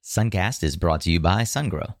Suncast is brought to you by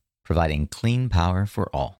SunGrow, providing clean power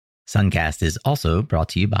for all. Suncast is also brought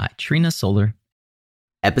to you by Trina Solar.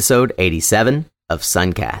 Episode 87 of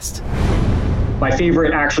Suncast. My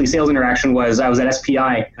favorite sales interaction was I was at SPI.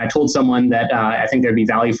 I told someone that I think there'd be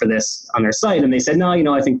value for this on their site, and they said, no,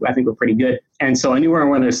 I think we're pretty good. And so I knew where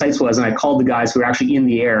one of their sites was, and I called the guys who were actually in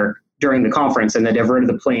the air during the conference, and they diverted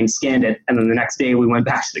the plane, scanned it, and then the next day we went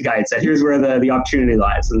back to the guy and said, here's where the opportunity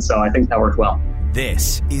lies. And so I think that worked well.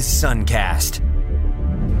 This is Suncast.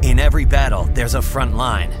 In every battle, there's a front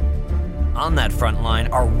line. On that front line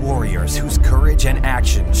are warriors whose courage and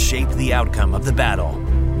action shape the outcome of the battle.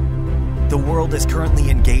 The world is currently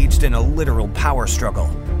engaged in a literal power struggle,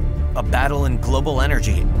 a battle in global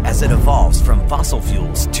energy as it evolves from fossil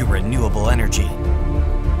fuels to renewable energy.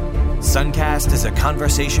 Suncast is a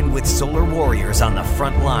conversation with solar warriors on the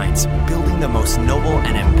front lines, building the most noble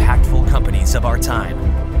and impactful companies of our time.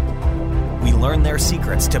 We learn their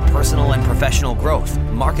secrets to personal and professional growth,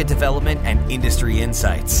 market development, and industry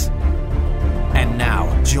insights. And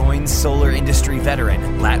now, join solar industry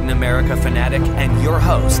veteran, Latin America fanatic, and your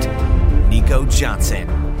host, Nico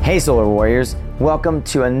Johnson. Hey, Solar Warriors. Welcome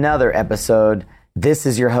to another episode. This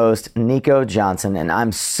is your host, Nico Johnson, and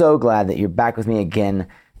I'm so glad that you're back with me again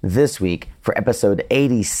this week for episode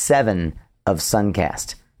 87 of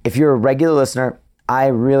Suncast. If you're a regular listener, I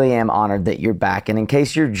really am honored that you're back. And in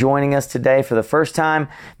case you're joining us today for the first time,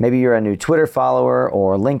 maybe you're a new Twitter follower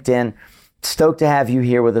or LinkedIn, stoked to have you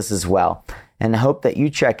here with us as well. And I hope that you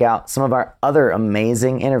check out some of our other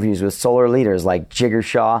amazing interviews with solar leaders like Jigar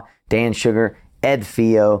Shah, Dan Sugar, Ed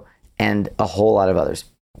Fio, and a whole lot of others.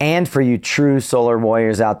 And for you true solar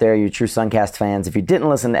warriors out there, you true Suncast fans, if you didn't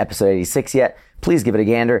listen to episode 86 yet, please give it a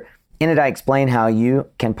gander. In it, I explain how you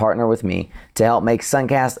can partner with me to help make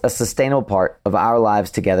Suncast a sustainable part of our lives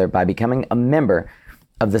together by becoming a member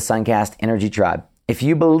of the Suncast Energy Tribe. If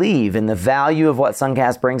you believe in the value of what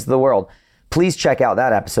Suncast brings to the world, please check out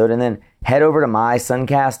that episode and then head over to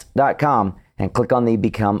mysuncast.com and click on the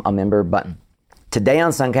Become a Member button. Today on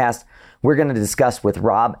Suncast, we're going to discuss with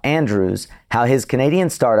Rob Andrews how his Canadian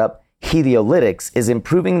startup, Heliolytics, is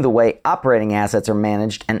improving the way operating assets are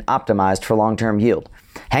managed and optimized for long-term yield.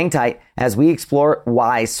 Hang tight as we explore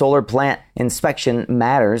why solar plant inspection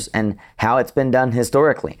matters and how it's been done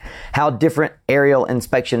historically, how different aerial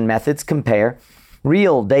inspection methods compare,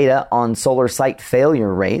 real data on solar site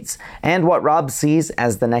failure rates, and what Rob sees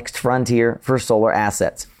as the next frontier for solar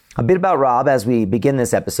assets. A bit about Rob as we begin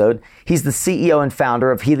this episode. He's the CEO and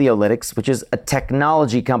founder of Heliolytics, which is a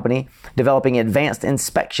technology company developing advanced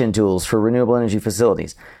inspection tools for renewable energy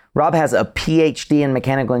facilities. Rob has a PhD in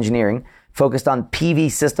mechanical engineering focused on PV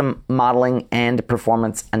system modeling and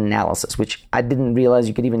performance analysis, which I didn't realize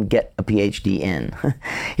you could even get a PhD in.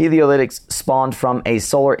 Heliolytics spawned from a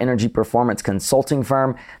solar energy performance consulting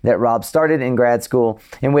firm that Rob started in grad school,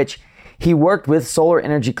 in which he worked with solar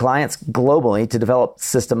energy clients globally to develop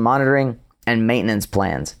system monitoring and maintenance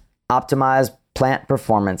plans, optimize plant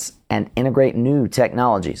performance, and integrate new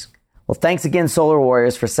technologies. Well, thanks again, Solar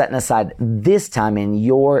Warriors, for setting aside this time in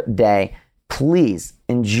your day. Please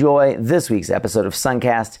enjoy this week's episode of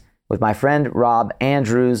Suncast with my friend Rob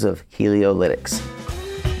Andrews of Heliolytics.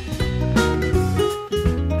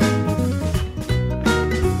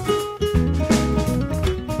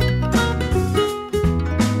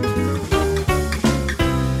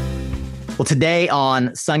 Well, today on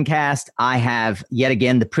Suncast, I have yet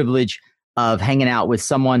again the privilege of hanging out with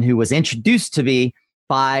someone who was introduced to me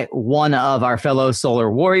by one of our fellow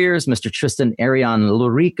solar warriors, Mr. Tristan Arion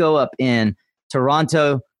Lurico up in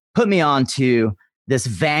Toronto, put me on to this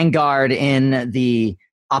vanguard in the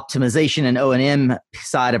optimization and O&M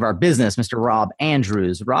side of our business, Mr. Rob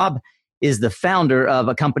Andrews. Rob is the founder of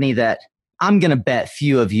a company that I'm going to bet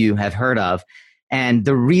few of you have heard of. And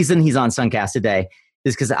the reason he's on Suncast today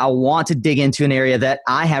is because I want to dig into an area that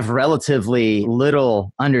I have relatively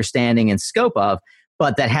little understanding and scope of,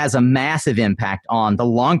 but that has a massive impact on the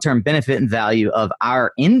long-term benefit and value of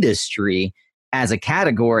our industry as a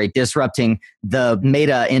category, disrupting the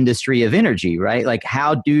meta industry of energy, right? Like,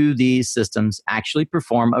 how do these systems actually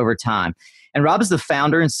perform over time? And Rob is the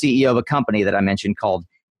founder and CEO of a company that I mentioned called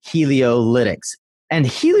Heliolytics. And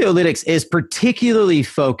Heliolytics is particularly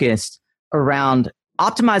focused around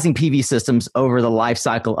optimizing PV systems over the life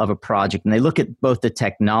cycle of a project. And they look at both the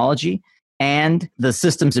technology and the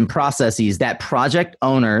systems and processes that project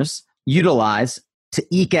owners utilize to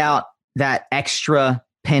eke out that extra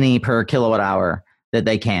penny per kilowatt hour that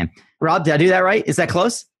they can. Rob, did I do that right? Is that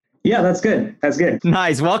close? Yeah, that's good. That's good.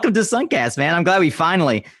 Nice. Welcome to Suncast, man. I'm glad we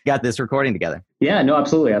finally got this recording together. Yeah, no,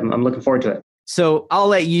 absolutely. I'm looking forward to it. So I'll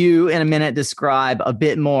let you in a minute describe a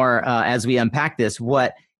bit more as we unpack this,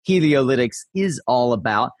 what Heliolytics is all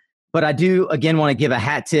about. But I do, again, want to give a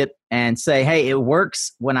hat tip and say, hey, it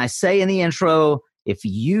works when I say in the intro, if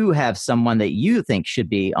you have someone that you think should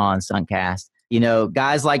be on Suncast,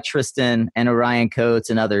 guys like Tristan and Orion Coates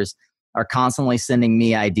and others are constantly sending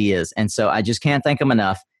me ideas. And so I just can't thank them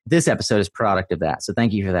enough. This episode is a product of that. So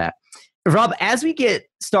thank you for that. Rob, as we get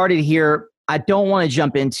started here, I don't want to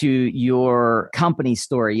jump into your company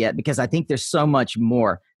story yet because I think there's so much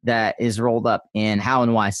more that is rolled up in how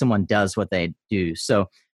and why someone does what they do. So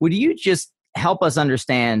would you just help us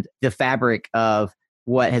understand the fabric of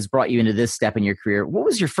what has brought you into this step in your career? What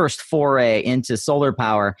was your first foray into solar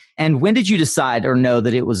power? And when did you decide or know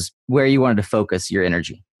that it was where you wanted to focus your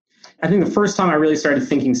energy? I think the first time I really started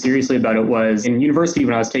thinking seriously about it was in university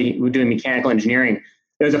when I was doing mechanical engineering.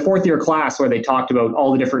 There was a fourth year class where they talked about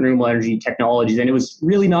all the different renewable energy technologies, and it was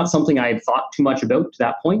really not something I had thought too much about to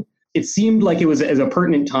that point. It seemed like it was a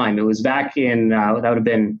pertinent time. It was back in, that would have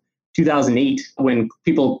been 2008, when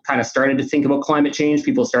people kind of started to think about climate change.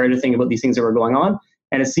 People started to think about these things that were going on.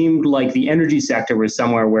 And it seemed like the energy sector was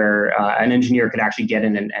somewhere where an engineer could actually get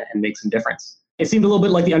in and make some difference. It seemed a little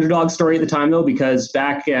bit like the underdog story at the time, though, because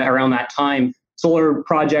back around that time, solar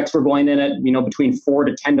projects were going in at between $4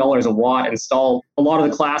 to $10 a watt installed. A lot of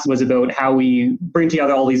the class was about how we bring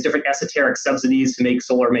together all these different esoteric subsidies to make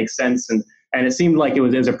solar make sense, and it seemed like it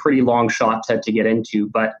was a pretty long shot to get into.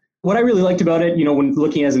 But what I really liked about it, when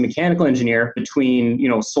looking as a mechanical engineer between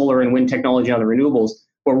solar and wind technology on the renewables,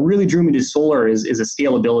 what really drew me to solar is a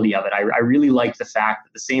scalability of it. I really liked the fact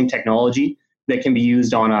that the same technology that can be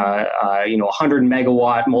used on a 100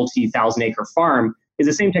 megawatt multi-thousand acre farm is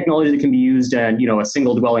the same technology that can be used in a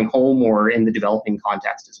single dwelling home or in the developing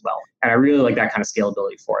context as well. And I really like that kind of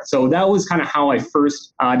scalability for it. So that was kind of how I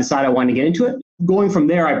first decided I wanted to get into it. Going from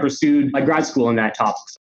there, I pursued my grad school in that topic.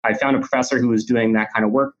 I found a professor who was doing that kind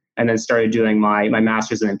of work and then started doing my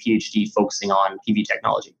master's and then PhD focusing on PV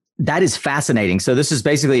technology. That is fascinating. So this is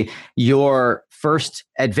basically your first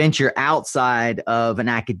adventure outside of an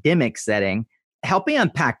academic setting. Help me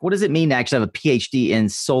unpack, what does it mean to actually have a PhD in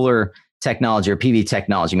solar technology or PV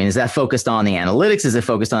technology? I mean, is that focused on the analytics? Is it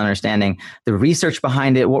focused on understanding the research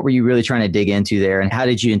behind it? What were you really trying to dig into there? And how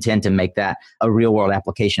did you intend to make that a real world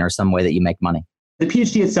application or some way that you make money? The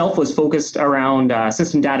PhD itself was focused around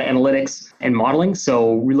system data analytics and modeling.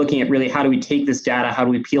 So we're looking at really how do we take this data, how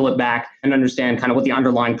do we peel it back and understand kind of what the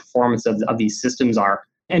underlying performance of these systems are.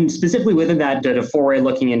 And specifically within that, did a foray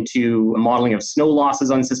looking into modeling of snow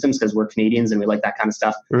losses on systems because we're Canadians and we like that kind of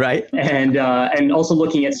stuff. Right. And also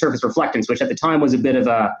looking at surface reflectance, which at the time was a bit of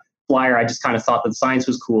a flyer. I just kind of thought that science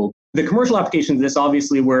was cool. The commercial applications of this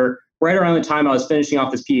obviously were right around the time I was finishing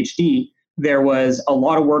off this PhD. There was a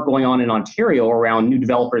lot of work going on in Ontario around new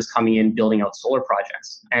developers coming in, building out solar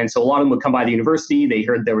projects. And so a lot of them would come by the university. They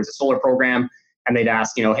heard there was a solar program and they'd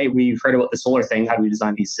ask, hey, we've heard about the solar thing. How do we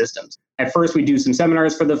design these systems? At first, we do some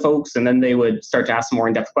seminars for the folks, and then they would start to ask some more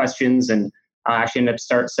in-depth questions and actually end up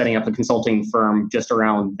setting up a consulting firm just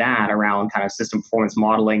around that, around kind of system performance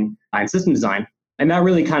modeling and system design. And that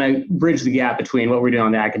really kind of bridged the gap between what we're doing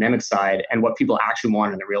on the academic side and what people actually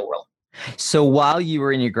want in the real world. So while you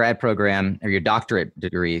were in your grad program or your doctorate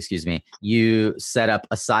degree, you set up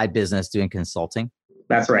a side business doing consulting?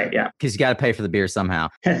 That's right, yeah. Because you got to pay for the beer somehow.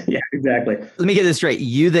 Yeah, exactly. Let me get this straight.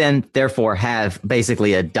 You then, therefore, have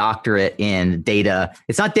basically a doctorate in data.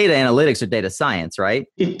 It's not data analytics or data science, right?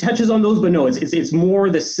 It touches on those, but no, it's more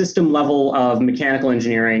the system level of mechanical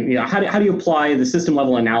engineering. How do you apply the system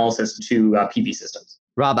level analysis to PV systems?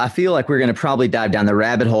 Rob, I feel like we're going to probably dive down the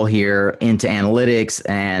rabbit hole here into analytics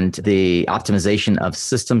and the optimization of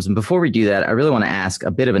systems. And before we do that, I really want to ask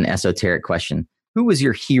a bit of an esoteric question. Who was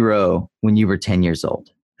your hero when you were 10 years old?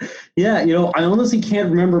 Yeah, I honestly can't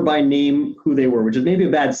remember by name who they were, which is maybe a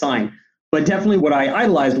bad sign. But definitely what I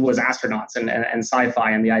idolized was astronauts and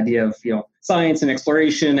sci-fi and the idea of, science and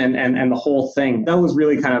exploration and the whole thing. That was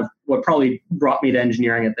really kind of what probably brought me to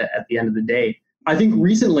engineering at the end of the day. I think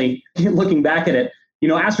recently, looking back at it,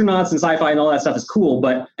 astronauts and sci-fi and all that stuff is cool.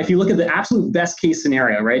 But if you look at the absolute best case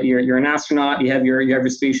scenario, right? You're an astronaut, you have your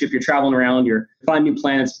spaceship, you're traveling around, you're finding new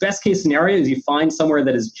planets. Best case scenario is you find somewhere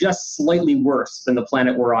that is just slightly worse than the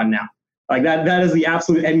planet we're on now. Like that is the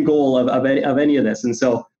absolute end goal of any of this. And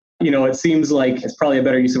so, it seems like it's probably a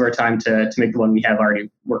better use of our time to make the one we have already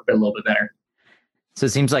work a little bit better. So it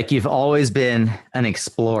seems like you've always been an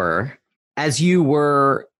explorer. As you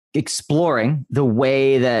were exploring the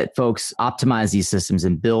way that folks optimize these systems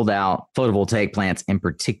and build out photovoltaic plants in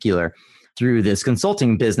particular through this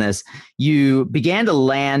consulting business, you began to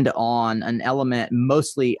land on an element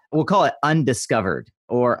mostly, we'll call it undiscovered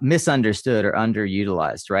or misunderstood or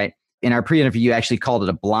underutilized, right? In our pre-interview, you actually called it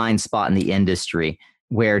a blind spot in the industry.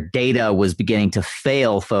 where data was beginning to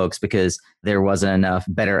fail folks because there wasn't enough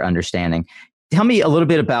better understanding. Tell me a little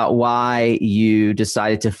bit about why you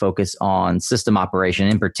decided to focus on system operation,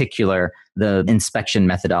 in particular, the inspection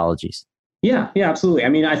methodologies. Yeah, absolutely. I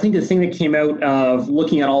mean, I think the thing that came out of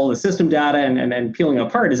looking at all the system data and peeling it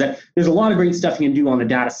apart is that there's a lot of great stuff you can do on the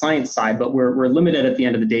data science side, but we're limited at the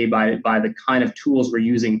end of the day by the kind of tools we're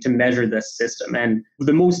using to measure this system. And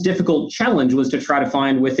the most difficult challenge was to try to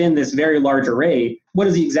find within this very large array, what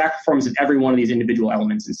is the exact performance of every one of these individual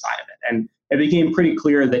elements inside of it. And it became pretty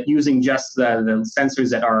clear that using just the sensors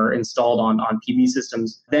that are installed on PV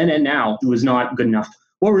systems then and now was not good enough.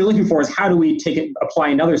 What we're looking for is how do we apply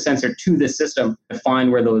another sensor to this system to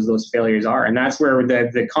find where those failures are. And that's where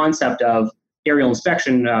the concept of aerial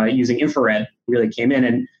inspection using infrared really came in.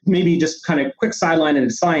 And maybe just kind of quick sideline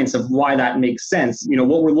into science of why that makes sense.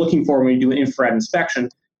 What we're looking for when we do an infrared inspection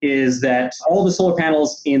is that all the solar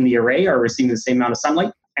panels in the array are receiving the same amount of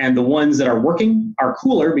sunlight. And the ones that are working are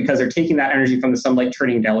cooler because they're taking that energy from the sunlight,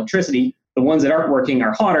 turning into electricity. The ones that aren't working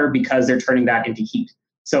are hotter because they're turning that into heat.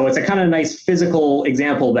 So it's a kind of nice physical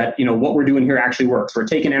example that, what we're doing here actually works. We're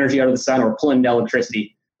taking energy out of the sun or pulling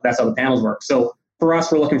electricity. That's how the panels work. So for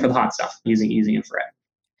us, we're looking for the hot stuff using infrared.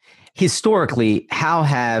 Historically, how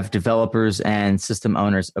have developers and system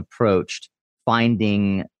owners approached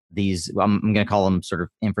finding these, I'm going to call them sort of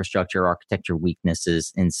infrastructure architecture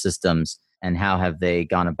weaknesses in systems, and how have they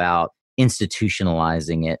gone about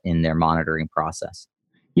institutionalizing it in their monitoring process?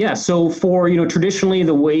 Yeah, so for, traditionally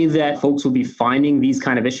the way that folks would be finding these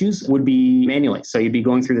kind of issues would be manually. So you'd be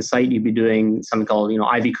going through the site, you'd be doing something called,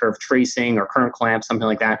 IV curve tracing or current clamp, something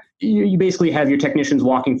like that. You basically have your technicians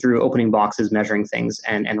walking through opening boxes, measuring things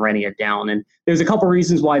and writing it down. And there's a couple of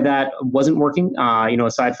reasons why that wasn't working,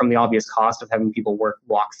 aside from the obvious cost of having people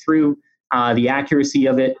walk through. The accuracy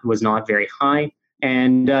of it was not very high.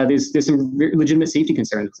 And there's some legitimate safety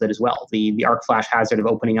concerns with it as well. The arc flash hazard of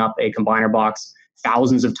opening up a combiner box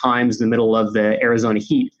thousands of times in the middle of the Arizona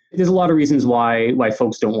heat. There's a lot of reasons why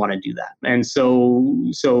folks don't want to do that. And so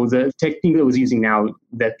the technique that was using now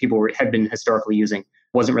that people had been historically using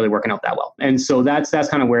wasn't really working out that well. And so that's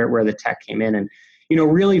kind of where the tech came in. And,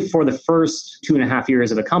 really for the first 2.5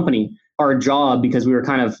 years of the company, our job, because we were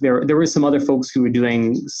kind of, there were some other folks who were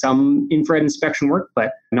doing some infrared inspection work,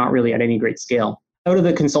 but not really at any great scale. Out of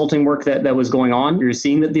the consulting work that was going on, you're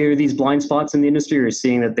seeing that there are these blind spots in the industry. You're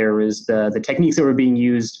seeing that there was the techniques that were being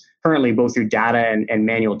used currently, both through data and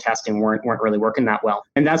manual testing, weren't really working that well.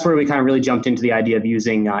 And that's where we kind of really jumped into the idea of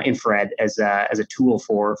using infrared as a tool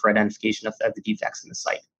for identification of the defects in the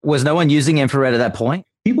site. Was no one using infrared at that point?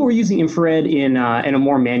 People were using infrared in a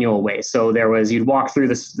more manual way. So you'd walk through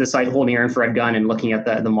the site holding your infrared gun and looking at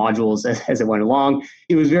the modules as it went along.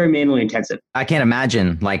 It was very manually intensive. I can't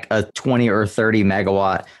imagine like a 20 or 30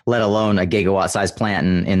 megawatt, let alone a gigawatt size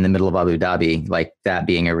plant in the middle of Abu Dhabi, like that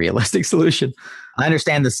being a realistic solution. I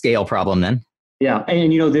understand the scale problem then. Yeah.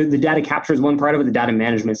 And, the data capture is one part of it. The data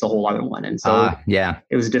management is a whole other one. And so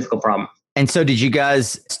it was a difficult problem. And so did you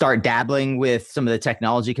guys start dabbling with some of the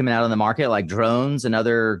technology coming out on the market, like drones and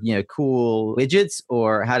other, cool widgets?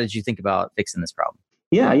 Or how did you think about fixing this problem?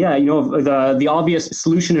 Yeah. The obvious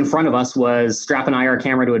solution in front of us was strap an IR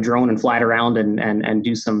camera to a drone and fly it around and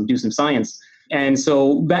do some science. And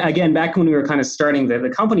so back when we were kind of starting the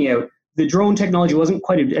company out, the drone technology wasn't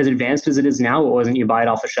quite as advanced as it is now. It wasn't you buy it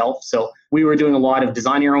off a shelf. So we were doing a lot of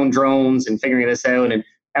designing our own drones and figuring this out. And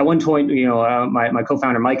at one point, my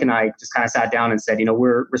co-founder Mike and I just kind of sat down and said,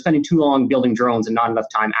 we're spending too long building drones and not enough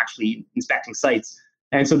time actually inspecting sites.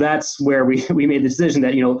 And so that's where we made the decision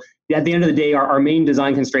that, at the end of the day, our main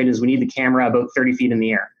design constraint is we need the camera about 30 feet in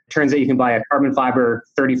the air. It turns out you can buy a carbon fiber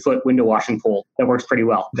 30-foot window washing pole that works pretty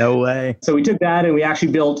well. No way. So we took that and we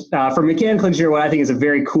actually built, for mechanical engineer, what I think is a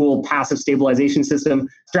very cool passive stabilization system,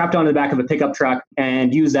 strapped onto the back of a pickup truck,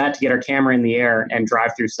 and use that to get our camera in the air and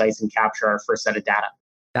drive through sites and capture our first set of data.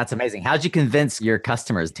 That's amazing. How'd you convince your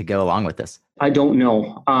customers to go along with this? I don't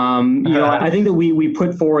know. I think that we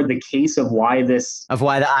put forward the case of why the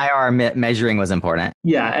IR measuring was important.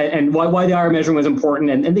 Yeah, and why the IR measuring was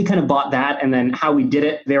important, and they kind of bought that. And then how we did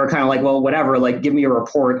it, they were kind of like, well, whatever, like give me a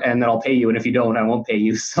report and then I'll pay you, and if you don't, I won't pay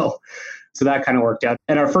you. So that kind of worked out.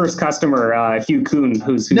 And our first customer, Hugh Kuhn,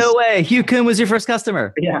 who's no way, Hugh Kuhn was your first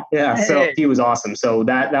customer. Yeah. Hey. So he was awesome. So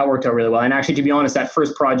that worked out really well. And actually, to be honest, that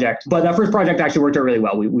first project actually worked out really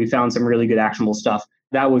well. We found some really good actionable stuff.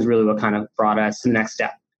 That was really what kind of brought us to the next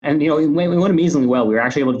step. And it went amazingly well. We were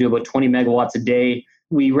actually able to do about 20 megawatts a day.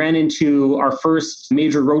 We ran into our first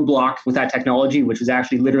major roadblock with that technology, which was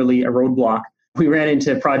actually literally a roadblock. We ran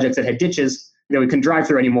into projects that had ditches that we couldn't drive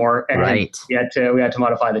through anymore. And right. we had to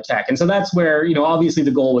modify the tech. And so that's where, obviously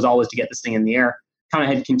the goal was always to get this thing in the air. kind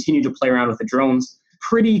of had continued to play around with the drones.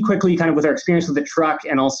 Pretty quickly, kind of with our experience with the truck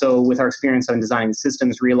and also with our experience on designing the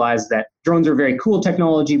systems, realized that drones are very cool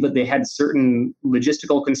technology, but they had certain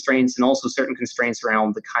logistical constraints and also certain constraints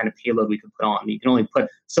around the kind of payload we could put on. You can only put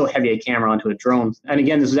so heavy a camera onto a drone. And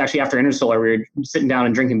again, this was actually after Intersolar. We were sitting down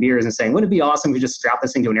and drinking beers and saying, wouldn't it be awesome if we just strap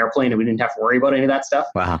this thing to an airplane and we didn't have to worry about any of that stuff?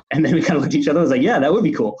 Wow. And then we kind of looked at each other and was like, yeah, that would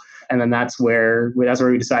be cool. And then that's where we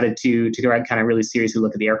decided to go out kind of really seriously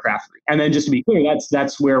look at the aircraft. And then just to be clear,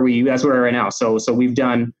 that's where we're right now. So we've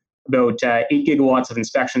done about 8 gigawatts of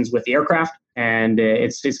inspections with the aircraft, and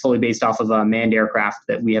it's fully based off of a manned aircraft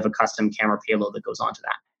that we have a custom camera payload that goes onto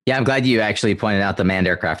that. Yeah, I'm glad you actually pointed out the manned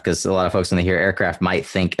aircraft, because a lot of folks when they hear aircraft might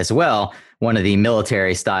think as well one of the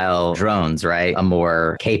military style drones, right? A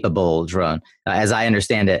more capable drone. As I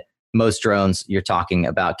understand it, most drones you're talking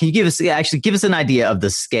about. Can you give us an idea of the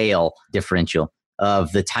scale differential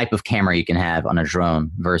of the type of camera you can have on a drone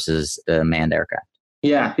versus a manned aircraft?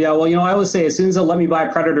 Yeah. Well, I always say as soon as they'll let me buy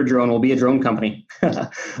a Predator drone, we'll be a drone company.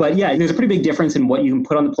 But yeah, there's a pretty big difference in what you can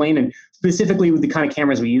put on the plane. And specifically with the kind of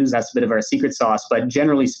cameras we use, that's a bit of our secret sauce. But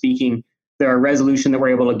generally speaking, the resolution that we're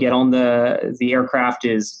able to get on the aircraft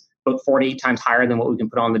is about 4 to 8 times higher than what we can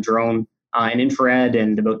put on the drone in infrared,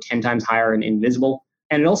 and about 10 times higher in visible.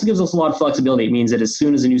 And it also gives us a lot of flexibility. It means that as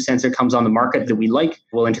soon as a new sensor comes on the market that we like,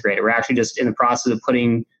 we'll integrate it. We're actually just in the process of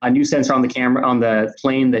putting a new sensor on the camera on the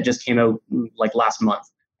plane that just came out like last month.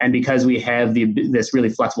 And because we have this really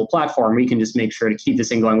flexible platform, we can just make sure to keep this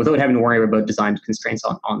thing going without having to worry about design constraints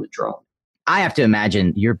on the drone. I have to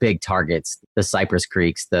imagine your big targets, the Cypress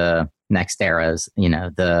Creeks, the Nexteras,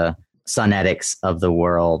 the Sonetics of the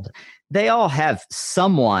world, they all have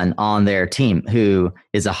someone on their team who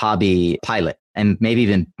is a hobby pilot, and maybe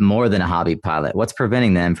even more than a hobby pilot. What's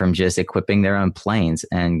preventing them from just equipping their own planes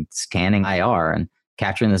and scanning IR and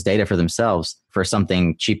capturing this data for themselves for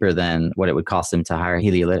something cheaper than what it would cost them to hire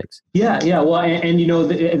Heliolytics? Yeah. Well, and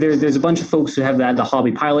there's a bunch of folks who have the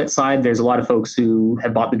hobby pilot side. There's a lot of folks who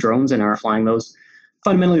have bought the drones and are flying those.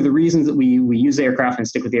 Fundamentally, the reasons that we use the aircraft and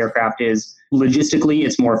stick with the aircraft is logistically,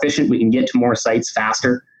 it's more efficient. We can get to more sites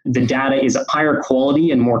faster. The data is higher quality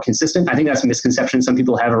and more consistent. I think that's a misconception some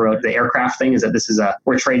people have about the aircraft thing, is that this is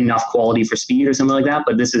we're trading off quality for speed or something like that.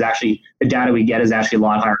 But this is actually, the data we get is actually a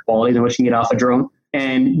lot higher quality than what you can get off a drone.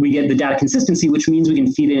 And we get the data consistency, which means we can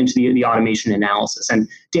feed it into the automation analysis. And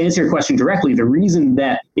to answer your question directly, the reason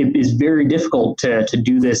that it is very difficult to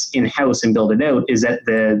do this in-house and build it out is that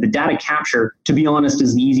the data capture, to be honest,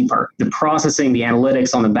 is the easy part. The processing, the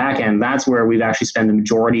analytics on the back end, that's where we've actually spent the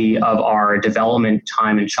majority of our development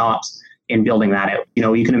time and chops in building that out.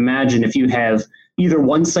 You can imagine if you have either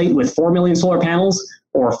one site with 4 million solar panels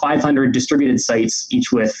or 500 distributed sites,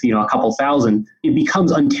 each with a couple thousand, it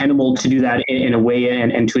becomes untenable to do that in a way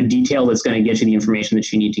and to a detail that's going to get you the information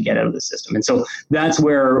that you need to get out of the system. And so that's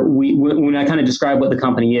where when I kind of describe what the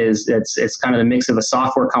company is, it's kind of the mix of a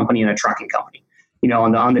software company and a trucking company.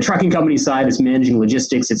 On the trucking company side, it's managing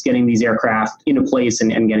logistics, it's getting these aircraft into place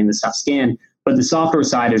and getting the stuff scanned. But the software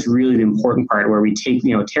side is really the important part, where we take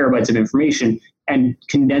terabytes of information and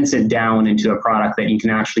condense it down into a product that you can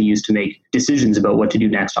actually use to make decisions about what to do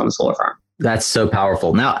next on the solar farm. That's so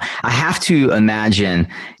powerful. Now, I have to imagine,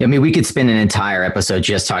 we could spend an entire episode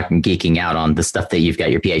just geeking out on the stuff that you've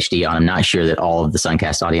got your PhD on. I'm not sure that all of the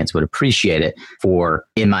Suncast audience would appreciate it for,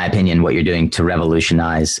 in my opinion, what you're doing to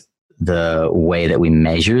revolutionize the way that we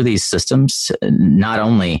measure these systems. Not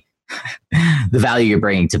only the value you're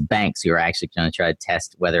bringing to banks who are actually going to try to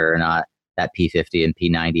test whether or not that P50 and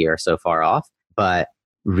P90 are so far off, but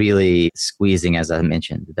really squeezing, as I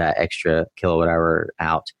mentioned, that extra kilowatt hour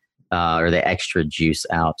out or the extra juice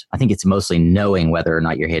out. I think it's mostly knowing whether or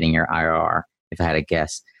not you're hitting your IRR, if I had to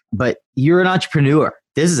guess. But you're an entrepreneur.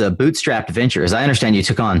 This is a bootstrapped venture. As I understand, you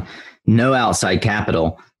took on no outside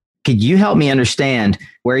capital. Could you help me understand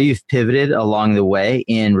where you've pivoted along the way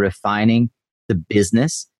in refining the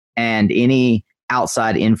business and any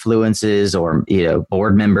outside influences or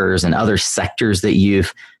board members and other sectors that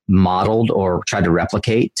you've modeled or tried to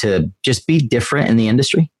replicate to just be different in the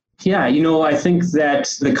industry? Yeah, I think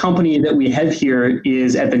that the company that we have here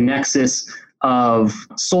is at the nexus of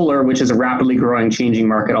solar, which is a rapidly growing, changing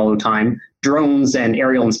market all the time, drones and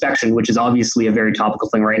aerial inspection, which is obviously a very topical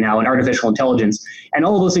thing right now, and artificial intelligence. And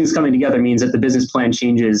all of those things coming together means that the business plan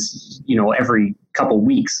changes, every couple of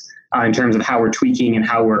weeks. In terms of how we're tweaking and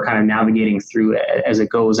how we're kind of navigating through it as it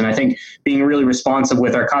goes. And I think being really responsive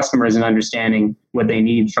with our customers and understanding what they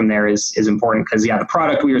need from there is important, because the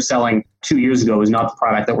product we were selling 2 years ago is not the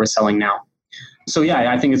product that we're selling now. So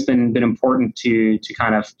I think it's been important to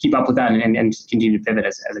kind of keep up with that and continue to pivot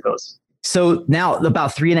as it goes. So now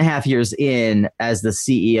about 3.5 years in as the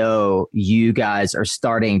CEO, you guys are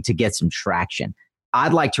starting to get some traction.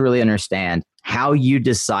 I'd like to really understand how you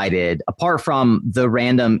decided, apart from the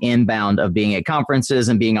random inbound of being at conferences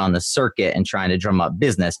and being on the circuit and trying to drum up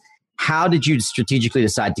business, how did you strategically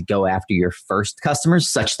decide to go after your first customers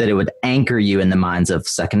such that it would anchor you in the minds of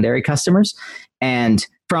secondary customers? And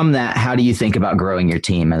from that, how do you think about growing your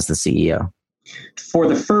team as the CEO? For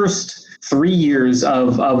the first 3 years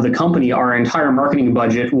of the company, our entire marketing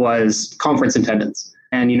budget was conference attendance.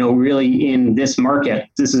 And, really in this market,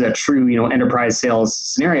 this is a true, enterprise sales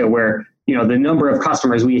scenario where, the number of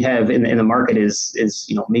customers we have in the market is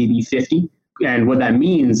maybe 50. And what that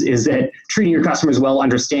means is that treating your customers well,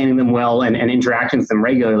 understanding them well, and interacting with them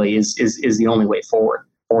regularly is the only way forward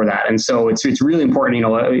for that. And so it's really important,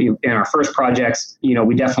 in our first projects,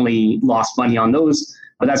 we definitely lost money on those.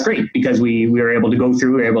 But that's great because we were able to go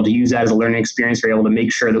through, we were able to use that as a learning experience. We were able to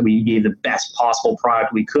make sure that we gave the best possible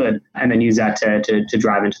product we could and then use that to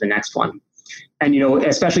drive into the next one. And,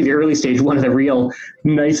 especially the early stage, one of the real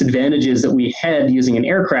nice advantages that we had using an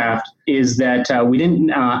aircraft is that we didn't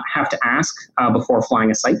have to ask before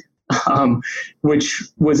flying a site, which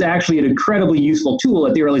was actually an incredibly useful tool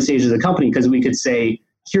at the early stages of the company because we could say,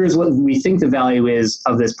 here's what we think the value is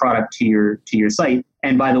of this product to your site.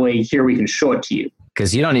 And by the way, here we can show it to you.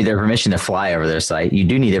 Because you don't need their permission to fly over their site. You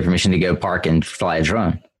do need their permission to go park and fly a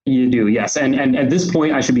drone. You do, yes. And at this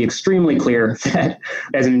point, I should be extremely clear that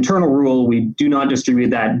as an internal rule, we do not distribute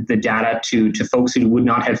the data to folks who would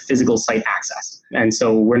not have physical site access. And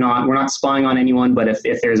so we're not spying on anyone, but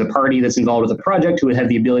if there's a party that's involved with a project who would have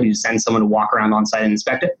the ability to send someone to walk around on site and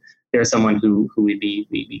inspect it, there's someone who we'd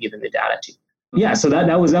be giving the data to. Yeah, so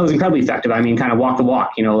that was incredibly effective. I mean, kind of walk the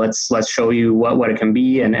walk. Let's show you what it can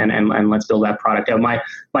be, and let's build that product out. My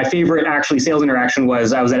favorite actually sales interaction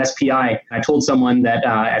was I was at SPI. I told someone that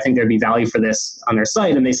I think there'd be value for this on their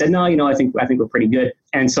site, and they said, no, I think we're pretty good.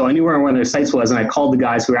 And so I knew where one of their sites was, and I called the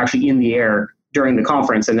guys who were actually in the air during the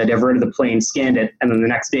conference, and they diverted the plane, scanned it, and then the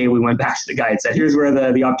next day we went back to the guy and said, here's where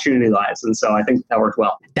the opportunity lies. And so I think that worked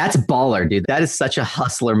well. That's baller, dude. That is such a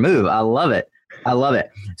hustler move. I love it.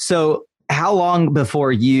 So how long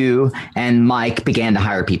before you and Mike began to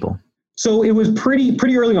hire people? So it was pretty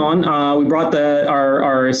early on. We brought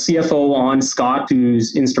our CFO on, Scott,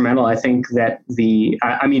 who's instrumental. I think that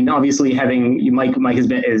obviously having Mike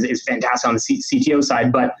is fantastic on the CTO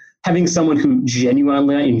side, but having someone who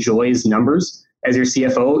genuinely enjoys numbers as your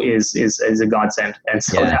CFO is a godsend. And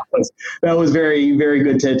so that was very, very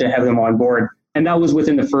good to have them on board. And that was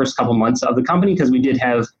within the first couple months of the company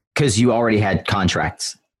because you already had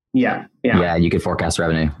contracts. Yeah. You could forecast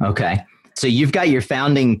revenue. Okay. So you've got your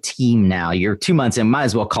founding team now. You're 2 months in. Might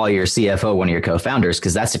as well call your CFO one of your co-founders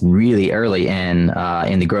because that's really early in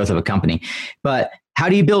the growth of a company. But how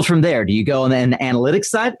do you build from there? Do you go on the analytics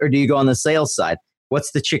side or do you go on the sales side?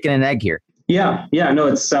 What's the chicken and egg here? Yeah. No,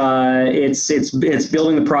 it's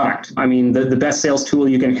building the product. I mean, the best sales tool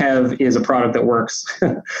you can have is a product that works.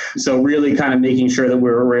 So really kind of making sure that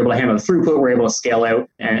we're able to handle the throughput, we're able to scale out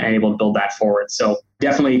and able to build that forward. So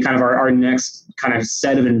definitely kind of our next kind of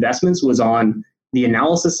set of investments was on the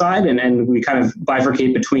analysis side. And we kind of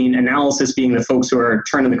bifurcate between analysis being the folks who are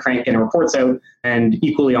turning the crank, getting reports out, and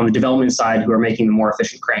equally on the development side who are making the more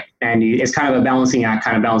efficient crank. And it's kind of a balancing act,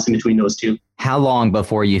 kind of balancing between those two. How long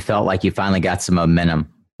before you felt like you finally got some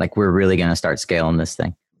momentum? Like we're really going to start scaling this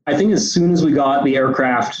thing? I think as soon as we got the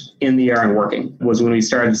aircraft in the air and working was when we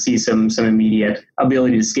started to see some immediate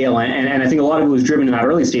ability to scale. And I think a lot of it was driven in that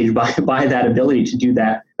early stage by that ability to do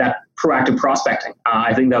that proactive prospecting.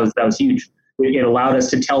 I think that was huge. It allowed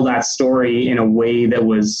us to tell that story in a way that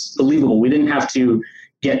was believable. We didn't have to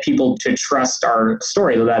get people to trust our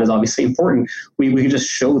story, though that is obviously important. We could just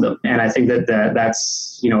show them. And I think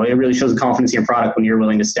that's, it really shows the confidence in your product when you're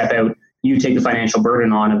willing to step out. You take the financial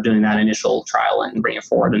burden on of doing that initial trial and bring it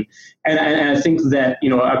forward. And I think that,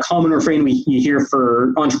 a common refrain you hear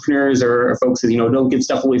for entrepreneurs or folks is, don't give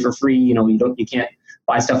stuff away for free. You can't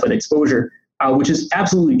buy stuff with exposure, which is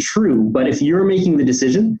absolutely true. But if you're making the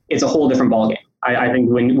decision, it's a whole different ballgame. I think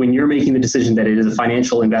when you're making the decision that it is a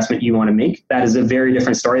financial investment you want to make, that is a very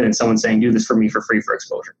different story than someone saying, do this for me for free for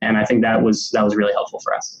exposure. And I think that was really helpful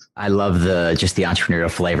for us. I love the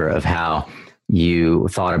entrepreneurial flavor of how you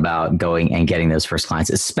thought about going and getting those first clients,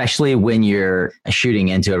 especially when you're shooting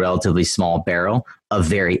into a relatively small barrel of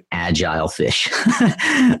very agile fish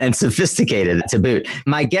and sophisticated to boot.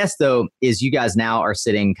 My guess, though, is you guys now are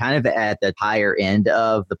sitting kind of at the higher end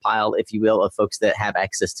of the pile, if you will, of folks that have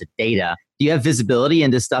access to data. Do you have visibility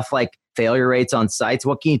into stuff like failure rates on sites?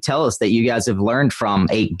 What can you tell us that you guys have learned from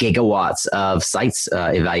 8 gigawatts of sites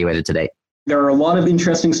evaluated to date? There are a lot of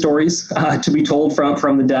interesting stories to be told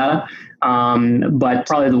from the data. But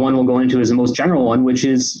probably the one we'll go into is the most general one, which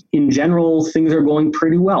is in general, things are going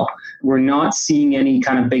pretty well. We're not seeing any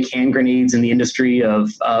kind of big hand grenades in the industry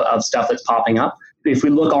of stuff that's popping up. If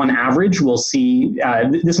we look on average, we'll see,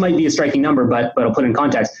 this might be a striking number, but I'll put it in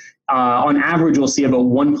context. On average, we'll see about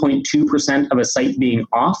 1.2% of a site being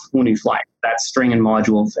off when we fly. That's string and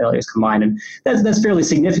module failures combined. And that's fairly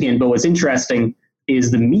significant, but what's interesting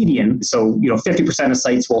is the median. So, 50% of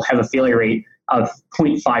sites will have a failure rate of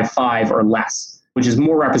 0.55 or less, which is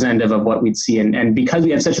more representative of what we'd see. And because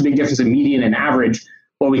we have such a big difference in median and average,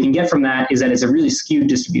 what we can get from that is that it's a really skewed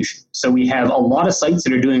distribution. So we have a lot of sites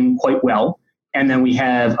that are doing quite well, and then we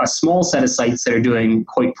have a small set of sites that are doing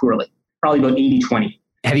quite poorly, probably about 80-20.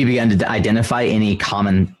 Have you begun to identify any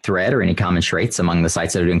common thread or any common traits among the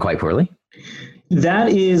sites that are doing quite poorly? That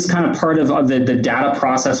is kind of part of the data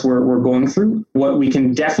process we're going through. What we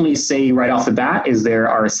can definitely say right off the bat is there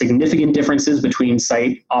are significant differences between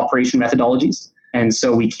site operation methodologies. And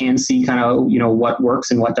so we can see kind of, what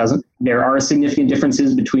works and what doesn't. There are significant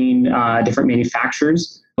differences between different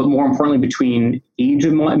manufacturers, but more importantly, between age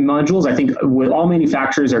of modules. I think with all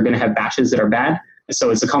manufacturers are going to have batches that are bad. So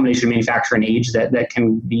it's a combination of manufacturer and age that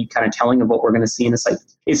can be kind of telling of what we're going to see in the site.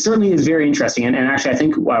 It certainly is very interesting. And actually, I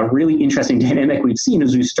think a really interesting dynamic we've seen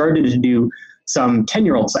is we've started to do some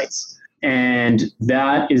 10-year-old sites. And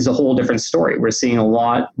that is a whole different story. We're seeing a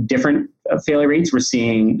lot different failure rates. We're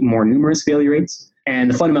seeing more numerous failure rates. And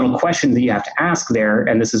the fundamental question that you have to ask there,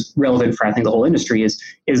 and this is relevant for, I think, the whole industry, is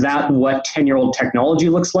that what 10-year-old technology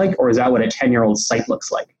looks like, or is that what a 10-year-old site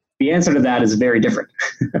looks like? The answer to that is very different.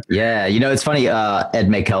 Yeah. It's funny. Ed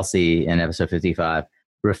May-Kelsey in episode 55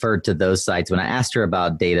 referred to those sites. When I asked her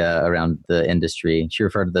about data around the industry, she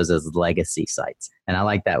referred to those as legacy sites. And I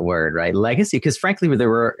like that word, right? Legacy, because frankly,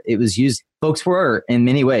 it was used, folks were in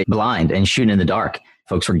many ways blind and shooting in the dark.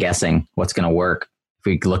 Folks were guessing what's going to work. If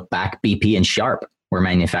we look back, BP and Sharp were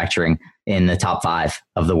manufacturing in the top 5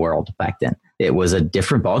 of the world back then. It was a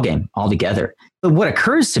different ballgame altogether. But what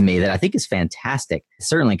occurs to me that I think is fantastic,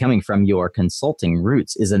 certainly coming from your consulting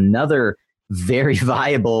roots, is another very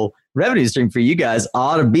viable revenue stream for you guys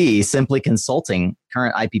ought to be simply consulting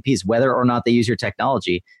current IPPs, whether or not they use your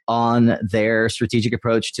technology, on their strategic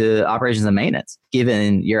approach to operations and maintenance,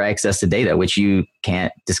 given your access to data, which you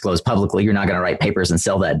can't disclose publicly. You're not going to write papers and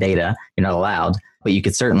sell that data. You're not allowed, but you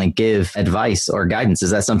could certainly give advice or guidance.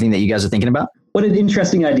 Is that something that you guys are thinking about? What an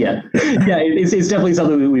interesting idea. Yeah, it's definitely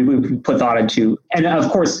something we put thought into. And of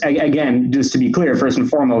course, again, just to be clear, first and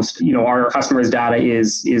foremost, our customers' data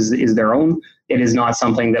is their own. It is not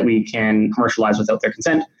something that we can commercialize without their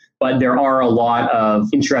consent. But there are a lot of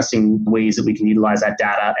interesting ways that we can utilize that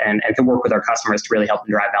data and can work with our customers to really help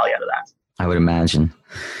them drive value out of that. I would imagine.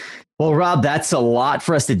 Well, Rob, that's a lot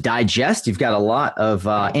for us to digest. You've got a lot of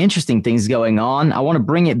interesting things going on. I want to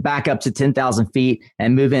bring it back up to 10,000 feet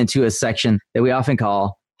and move into a section that we often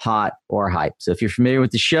call hot or hype. So if you're familiar with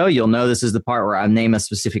the show, you'll know this is the part where I name a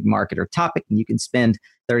specific market or topic, and you can spend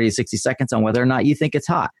 30 to 60 seconds on whether or not you think it's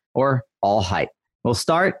hot or all hype. We'll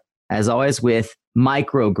start, as always, with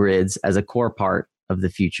microgrids as a core part of the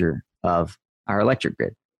future of our electric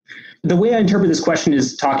grid. The way I interpret this question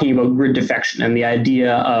is talking about grid defection and the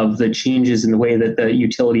idea of the changes in the way that the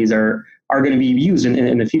utilities are going to be used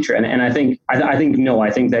in the future. And I think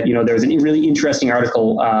that, there's a really interesting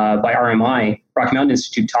article by RMI, Rocky Mountain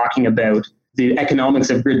Institute, talking about the economics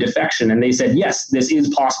of grid defection. And they said, yes, this is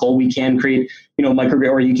possible. We can create, microgrid,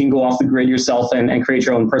 or you can go off the grid yourself and create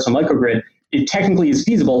your own personal microgrid. It technically is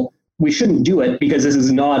feasible. We shouldn't do it because this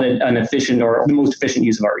is not an efficient or the most efficient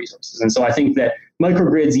use of our resources. And so I think that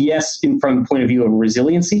microgrids, yes, from the point of view of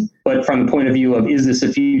resiliency, but from the point of view of, is this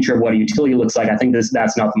the future of what a utility looks like? I think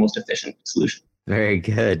that's not the most efficient solution. Very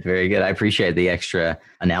good. Very good. I appreciate the extra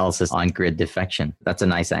analysis on grid defection. That's a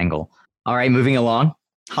nice angle. All right, moving along.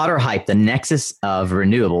 Hot or hype, the nexus of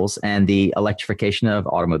renewables and the electrification of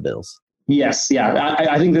automobiles. Yes. Yeah.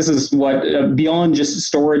 I think this is what, beyond just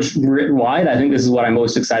storage wide, I think this is what I'm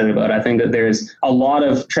most excited about. I think that there's a lot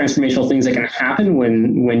of transformational things that can happen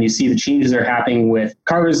when you see the changes that are happening with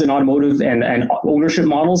cars and automotive and ownership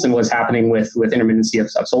models and what's happening with intermittency of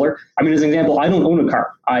solar. I mean, as an example, I don't own a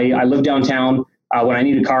car. I live downtown. When I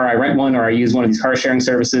need a car, I rent one or I use one of these car sharing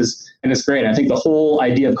services, and it's great. I think the whole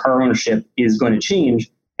idea of car ownership is going to change.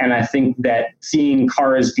 And I think that seeing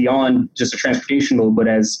cars beyond just a transportation mode, but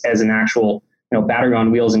as an actual battery on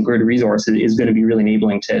wheels and grid resource is going to be really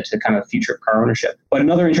enabling to kind of future car ownership. But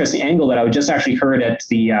another interesting angle that I just actually heard at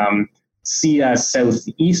the CES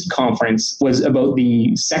Southeast conference was about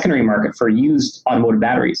the secondary market for used automotive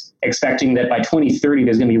batteries, expecting that by 2030,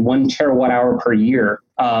 there's going to be 1 terawatt hour per year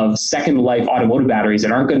of second life automotive batteries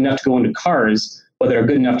that aren't good enough to go into cars, but that are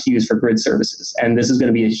good enough to use for grid services. And this is going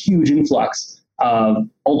to be a huge influx of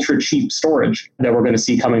ultra cheap storage that we're going to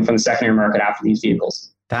see coming from the secondary market after these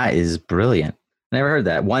vehicles. That is brilliant. Never heard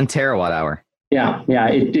that. 1 terawatt hour. Yeah.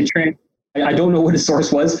 I don't know what his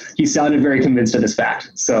source was. He sounded very convinced of this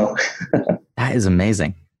fact. So that is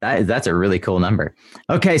amazing. That's a really cool number.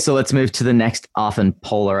 Okay, so let's move to the next often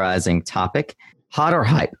polarizing topic: hot or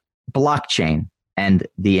hype, blockchain and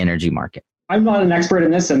the energy market. I'm not an expert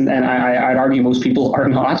in this, and I'd argue most people are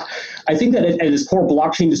not. I think that at its core,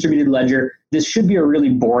 blockchain distributed ledger, this should be a really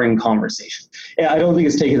boring conversation. I don't think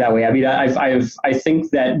it's taken that way. I mean, I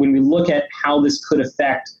think that when we look at how this could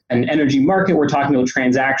affect an energy market, we're talking about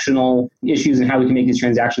transactional issues and how we can make these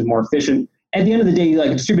transactions more efficient. At the end of the day,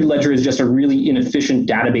 like, distributed ledger is just a really inefficient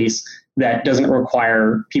database that doesn't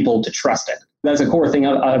require people to trust it. That's a core thing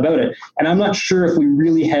about it. And I'm not sure if we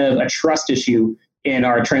really have a trust issue in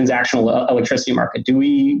our transactional electricity market. Do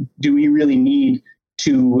we really need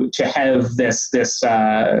to have this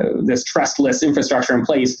trustless infrastructure in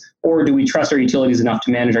place, or do we trust our utilities enough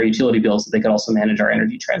to manage our utility bills so they could also manage our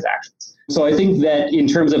energy transactions? So I think that in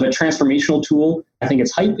terms of a transformational tool, I think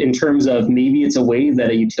it's hype. In terms of maybe it's a way that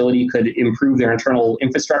a utility could improve their internal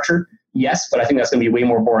infrastructure, yes, but I think that's going to be way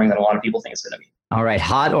more boring than a lot of people think it's going to be. All right,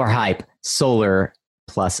 hot or hype, solar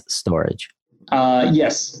plus storage.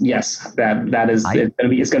 Yes. That is,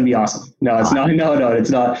 it's going to be awesome. No, it's not. No, it's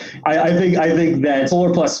not. I think that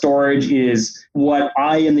solar plus storage is what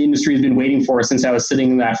I in the industry has been waiting for since I was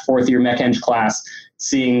sitting in that 4th year mech eng class,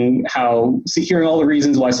 hearing all the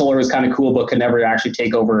reasons why solar was kind of cool, but could never actually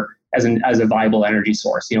take over as a viable energy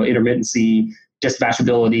source. Intermittency,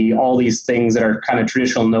 dispatchability, all these things that are kind of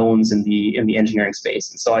traditional knowns in the engineering space.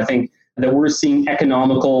 And so I think that we're seeing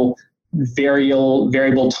economical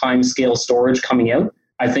variable time scale storage coming out,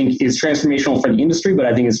 I think is transformational for the industry, but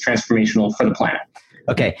I think it's transformational for the planet.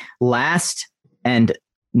 Okay. Last and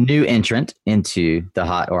new entrant into the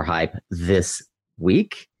hot or hype this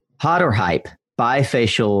week. Hot or hype,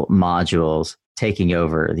 bifacial modules taking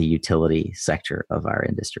over the utility sector of our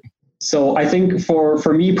industry. So I think for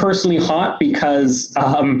me personally, hot, because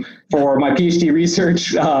for my PhD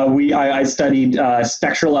research, I studied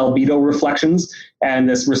spectral albedo reflections, and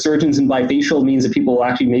this resurgence in bifacial means that people will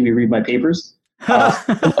actually maybe read my papers.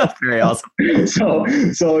 Very awesome. So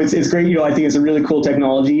it's great. I think it's a really cool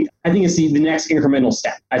technology. I think it's the next incremental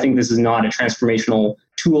step. I think this is not a transformational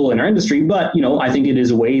tool in our industry, but I think it is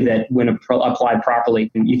a way that when applied properly,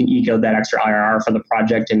 you can eke out that extra IRR for the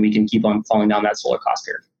project, and we can keep on falling down that solar cost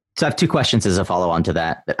curve. So I have 2 questions as a follow-on to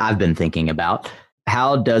that I've been thinking about.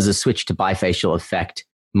 How does a switch to bifacial affect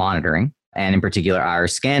monitoring, and in particular IR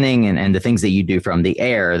scanning and the things that you do from the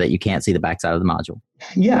air that you can't see the backside of the module?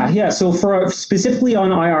 Yeah. So for specifically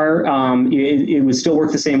on IR, it would still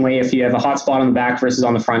work the same way. If you have a hot spot on the back versus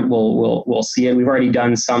on the front, we'll see it. We've already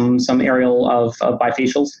done some aerial of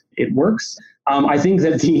bifacials. It works. I think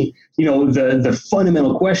that the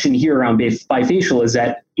fundamental question here around bifacial is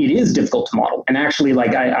that it is difficult to model. And actually,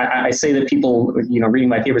 like I say that people, reading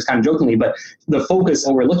my papers kind of jokingly, but the focus,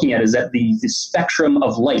 what we're looking at is that the spectrum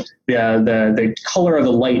of light, the color of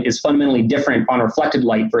the light is fundamentally different on reflected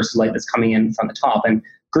light versus light that's coming in from the top. And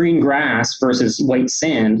green grass versus white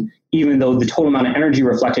sand, even though the total amount of energy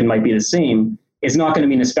reflected might be the same, is not going to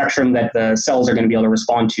be in a spectrum that the cells are going to be able to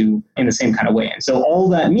respond to in the same kind of way. And so all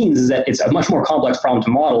that means is that it's a much more complex problem to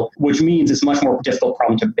model, which means it's a much more difficult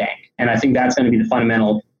problem to bank. And I think that's going to be the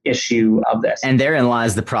fundamental issue of this. And therein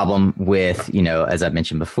lies the problem with, as I've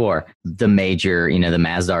mentioned before, the major, the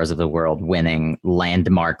Masdars of the world winning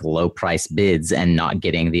landmark low price bids and not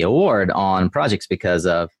getting the award on projects because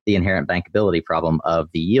of the inherent bankability problem of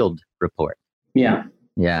the yield report. Yeah.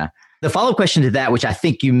 The follow-up question to that, which I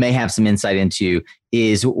think you may have some insight into,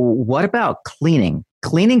 is what about cleaning?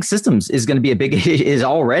 Cleaning systems is going to be is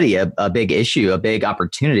already a big issue, a big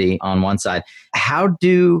opportunity on one side. How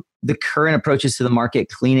do the current approaches to the market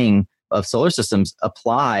cleaning of solar systems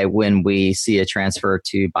apply when we see a transfer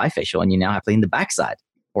to bifacial and you now have to clean the backside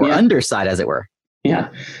or underside, as it were? Yeah,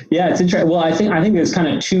 it's interesting. Well, I think there's kind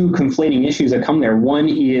of 2 conflating issues that come there. One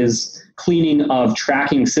is cleaning of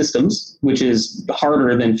tracking systems, which is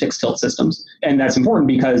harder than fixed tilt systems. And that's important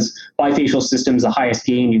because bifacial systems, the highest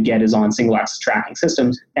gain you get is on single axis tracking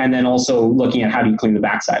systems. And then also looking at how do you clean the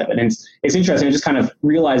backside of it. And it's interesting. I just kind of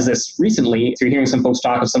realized this recently through hearing some folks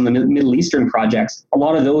talk of some of the Middle Eastern projects. A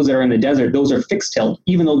lot of those that are in the desert, those are fixed tilt,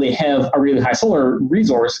 even though they have a really high solar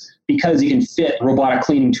resource, because you can fit a robotic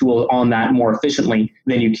cleaning tool on that more efficiently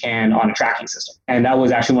than you can on a tracking system. And that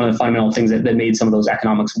was actually one of the fundamental things that made some of those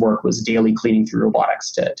economics work, was daily cleaning through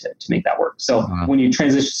robotics to make that work. So when you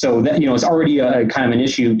transition, so that, it's already a kind of an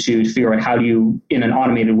issue to figure out how do you, in an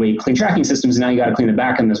automated way, clean tracking systems. And now you got to clean the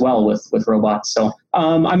back end as well with robots. So,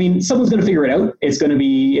 someone's going to figure it out. It's going to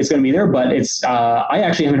be there, but I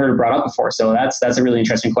actually haven't heard it brought up before. So that's a really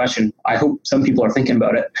interesting question. I hope some people are thinking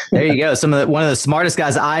about it. There you go. One of the smartest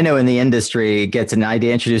guys I know in the industry gets an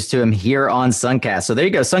idea introduced to him here on Suncast. So there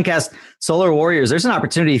you go. Suncast Solar Warriors. There's an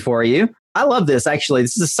opportunity for you. I love this. Actually,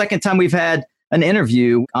 this is the second time we've had an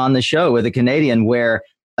interview on the show with a Canadian where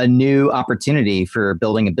a new opportunity for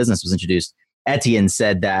building a business was introduced. Etienne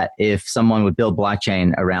said that if someone would build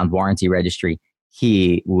blockchain around warranty registry,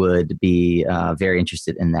 he would be very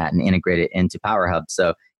interested in that and integrate it into PowerHub.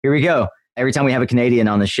 So here we go. Every time we have a Canadian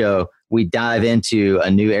on the show, we dive into a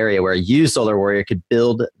new area where you, Solar Warrior, could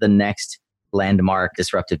build the next landmark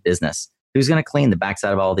disruptive business. Who's going to clean the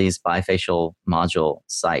backside of all these bifacial module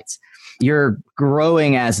sites? You're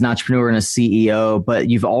growing as an entrepreneur and a CEO, but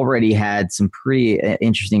you've already had some pretty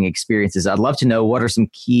interesting experiences. I'd love to know, what are some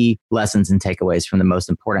key lessons and takeaways from the most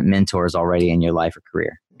important mentors already in your life or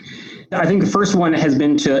career? I think the first one has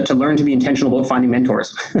been to learn to be intentional about finding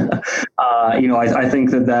mentors. I think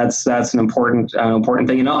that's an important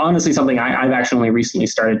thing, and honestly, something I've actually only recently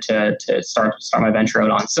started to start my venture out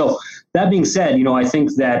on. So that being said, I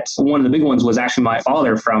think that one of the big ones was actually my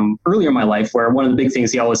father from earlier in my life, where one of the big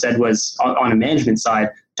things he always said was on a management side,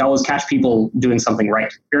 to always catch people doing something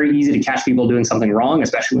right. Very easy to catch people doing something wrong,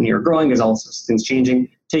 especially when you're growing. There's all sorts of things changing.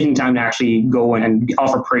 Taking time to actually go and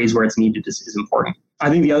offer praise where it's needed is important. I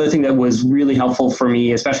think the other thing that was really helpful for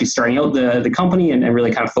me, especially starting out the company and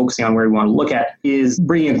really kind of focusing on where we want to look at, is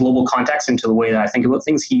bringing a global context into the way that I think about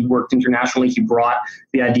things. He worked internationally. He brought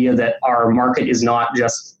the idea that our market is not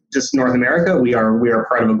just North America. We are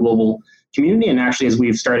part of a global community. And actually, as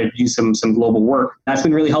we've started to do some global work, that's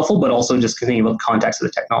been really helpful, but also just thinking about the context of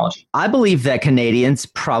the technology. I believe that Canadians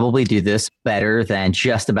probably do this better than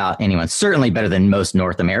just about anyone, certainly better than most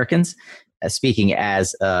North Americans. Speaking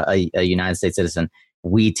as a United States citizen,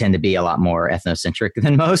 we tend to be a lot more ethnocentric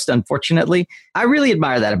than most, unfortunately. I really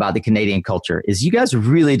admire that about the Canadian culture, is you guys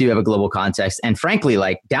really do have a global context. And frankly,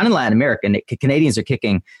 like down in Latin America, Canadians are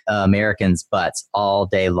kicking Americans' butts all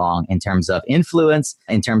day long in terms of influence,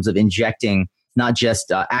 in terms of injecting not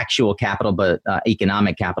just actual capital, but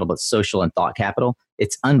economic capital, but social and thought capital.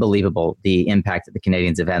 It's unbelievable the impact that the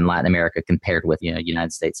Canadians have had in Latin America compared with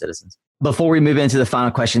United States citizens. Before we move into the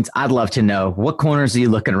final questions, I'd love to know, what corners are you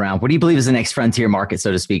looking around? What do you believe is the next frontier market,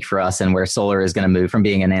 so to speak, for us, and where solar is going to move from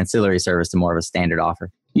being an ancillary service to more of a standard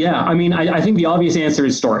offer? Yeah, I think the obvious answer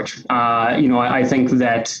is storage. I think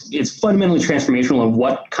that it's fundamentally transformational in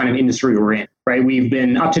what kind of industry we're in, right? We've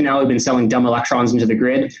been selling dumb electrons into the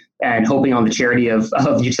grid and hoping on the charity of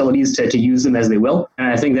utilities to use them as they will. And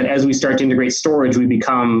I think that as we start to integrate storage, we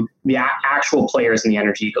become the actual players in the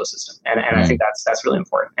energy ecosystem. And I think that's really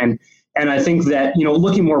important. And I think that,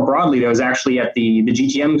 looking more broadly, there was actually at the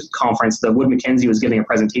GTM conference, the Wood Mackenzie was giving a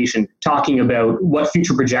presentation talking about what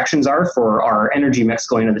future projections are for our energy mix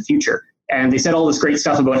going into the future. And they said all this great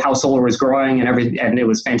stuff about how solar was growing and everything, and it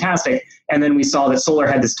was fantastic. And then we saw that solar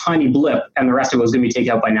had this tiny blip and the rest of it was going to be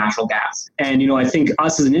taken out by natural gas. And, I think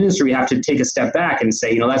us as an industry, we have to take a step back and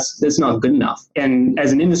say, that's not good enough. And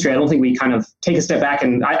as an industry, I don't think we kind of take a step back.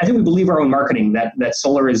 And I think we believe our own marketing that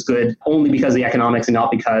solar is good only because of the economics and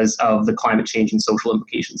not because of the climate change and social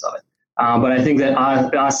implications of it. But I think that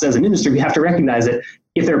us as an industry, we have to recognize that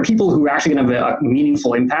if there are people who are actually going to have a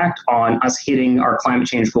meaningful impact on us hitting our climate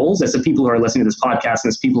change goals, that's the people who are listening to this podcast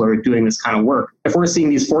and it's people who are doing this kind of work. If we're seeing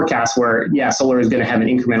these forecasts where, solar is going to have an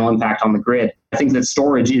incremental impact on the grid, I think that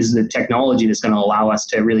storage is the technology that's going to allow us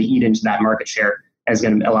to really eat into that market share and is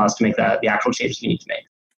going to allow us to make the actual changes we need to make.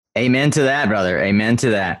 Amen to that, brother. Amen to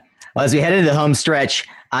that. Well, as we head into the home stretch,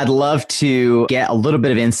 I'd love to get a little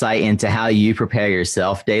bit of insight into how you prepare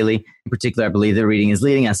yourself daily. In particular, I believe that reading is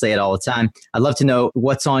leading. I say it all the time. I'd love to know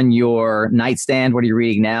what's on your nightstand. What are you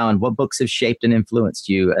reading now? And what books have shaped and influenced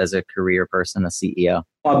you as a career person, a CEO?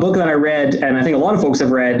 A book that I read, and I think a lot of folks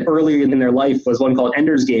have read earlier in their life, was one called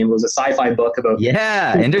Ender's Game. It was a sci-fi book about...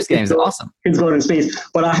 Yeah, Ender's Game is awesome. Kids going into space.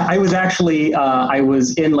 But I was actually, I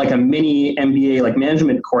was in like a mini MBA like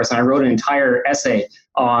management course, and I wrote an entire essay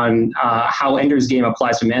on how Ender's Game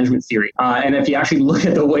applies to management theory. And if you actually look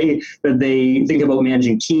at the way that they think about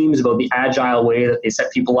managing teams, about the agile way that they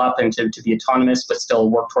set people up and to be autonomous but still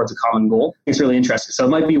work towards a common goal, it's really interesting. So it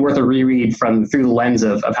might be worth a reread through the lens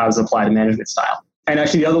of how does it apply to management style. And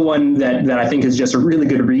actually, the other one that I think is just a really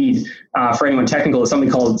good read for anyone technical is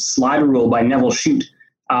something called Slider Rule by Neville Shute.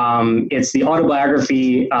 It's the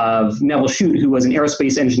autobiography of Neville Shute, who was an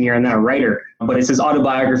aerospace engineer and then a writer. But it's his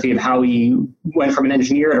autobiography of how he went from an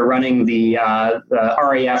engineer to running the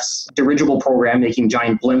RAF's dirigible program, making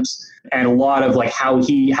giant blimps, and a lot of like how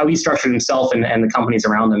he structured himself and the companies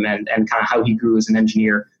around him, and kind of how he grew as an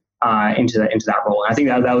engineer into that role. And I think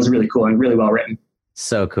that was really cool and really well written.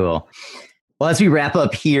 So cool. Well, as we wrap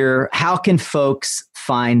up here, how can folks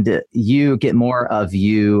find you, get more of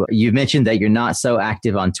you? You mentioned that you're not so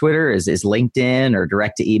active on Twitter. Is LinkedIn or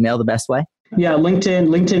direct to email the best way? Yeah,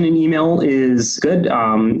 LinkedIn and email is good.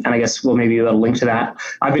 And I guess we'll maybe a link to that.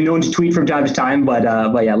 I've been known to tweet from time to time, but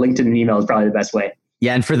yeah, LinkedIn and email is probably the best way.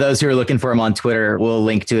 Yeah, and for those who are looking for him on Twitter, we'll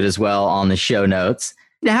link to it as well on the show notes.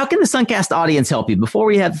 Now, how can the Suncast audience help you? Before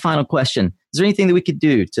we have the final question, is there anything that we could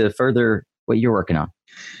do to further what you're working on?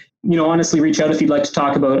 Honestly, reach out if you'd like to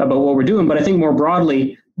talk about what we're doing. But I think more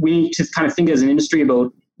broadly, we need to kind of think as an industry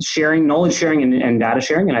about knowledge sharing and data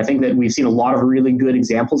sharing. And I think that we've seen a lot of really good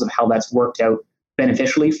examples of how that's worked out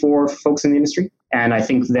beneficially for folks in the industry. And I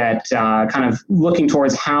think that kind of looking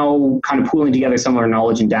towards how kind of pooling together some of our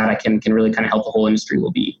knowledge and data can really kind of help the whole industry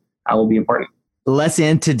will be important. Let's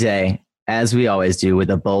end today, as we always do,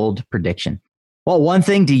 with a bold prediction. Well, one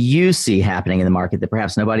thing do you see happening in the market that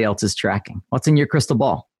perhaps nobody else is tracking? What's in your crystal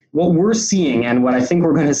ball? What we're seeing, and what I think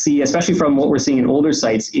we're going to see, especially from what we're seeing in older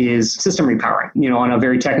sites, is system repowering. On a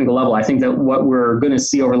very technical level, I think that what we're going to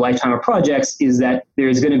see over the lifetime of projects is that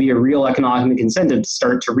there's going to be a real economic incentive to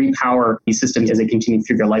start to repower these systems as they continue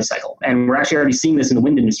through their life cycle. And we're actually already seeing this in the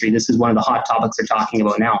wind industry. This is one of the hot topics they're talking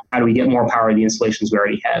about now. How do we get more power to the installations we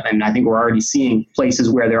already have? And I think we're already seeing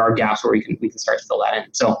places where there are gaps where we can start to fill that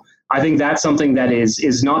in. So I think that's something that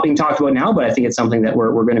is not being talked about now, but I think it's something that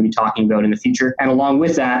we're going to be talking about in the future. And along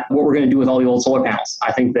with that, what we're going to do with all the old solar panels.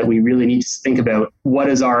 I think that we really need to think about what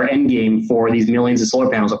is our end game for these millions of solar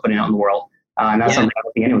panels we're putting out in the world. And that's something I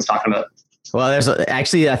don't think anyone's talking about. Well, there's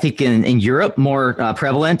actually, I think in Europe, more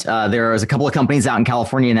prevalent. There is a couple of companies out in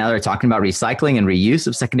California now that are talking about recycling and reuse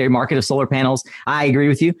of secondary market of solar panels. I agree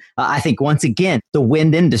with you. I think once again, the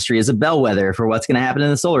wind industry is a bellwether for what's going to happen in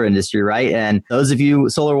the solar industry, right? And those of you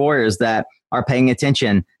solar warriors that are paying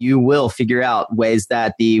attention, you will figure out ways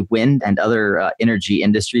that the wind and other energy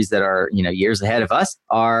industries that are years ahead of us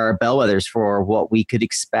are bellwethers for what we could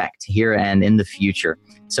expect here and in the future.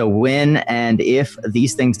 So when and if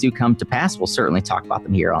these things do come to pass, we'll certainly talk about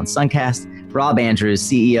them here on Suncast. Rob Andrews,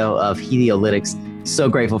 CEO of Heliolytics, so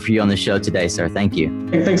grateful for you on the show today, sir. Thank you.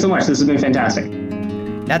 Hey, thanks so much. This has been fantastic.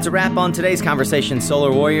 That's a wrap on today's conversation,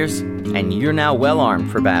 Solar Warriors, and you're now well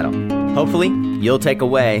armed for battle. Hopefully, you'll take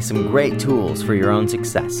away some great tools for your own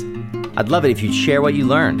success. I'd love it if you'd share what you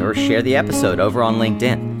learned or share the episode over on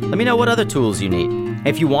LinkedIn. Let me know what other tools you need.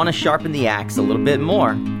 If you want to sharpen the axe a little bit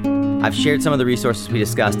more, I've shared some of the resources we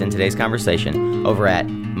discussed in today's conversation over at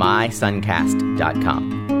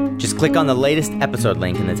mysuncast.com. Just click on the latest episode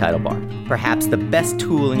link in the title bar. Perhaps the best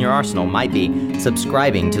tool in your arsenal might be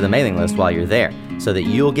subscribing to the mailing list while you're there, so that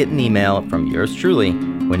you'll get an email from yours truly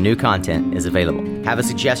when new content is available. Have a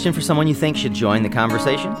suggestion for someone you think should join the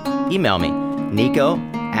conversation? Email me,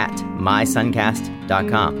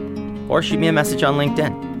 nico@mysuncast.com, or shoot me a message on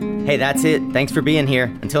LinkedIn. Hey, that's it. Thanks for being here.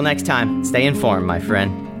 Until next time, stay informed, my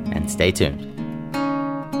friend, and stay tuned.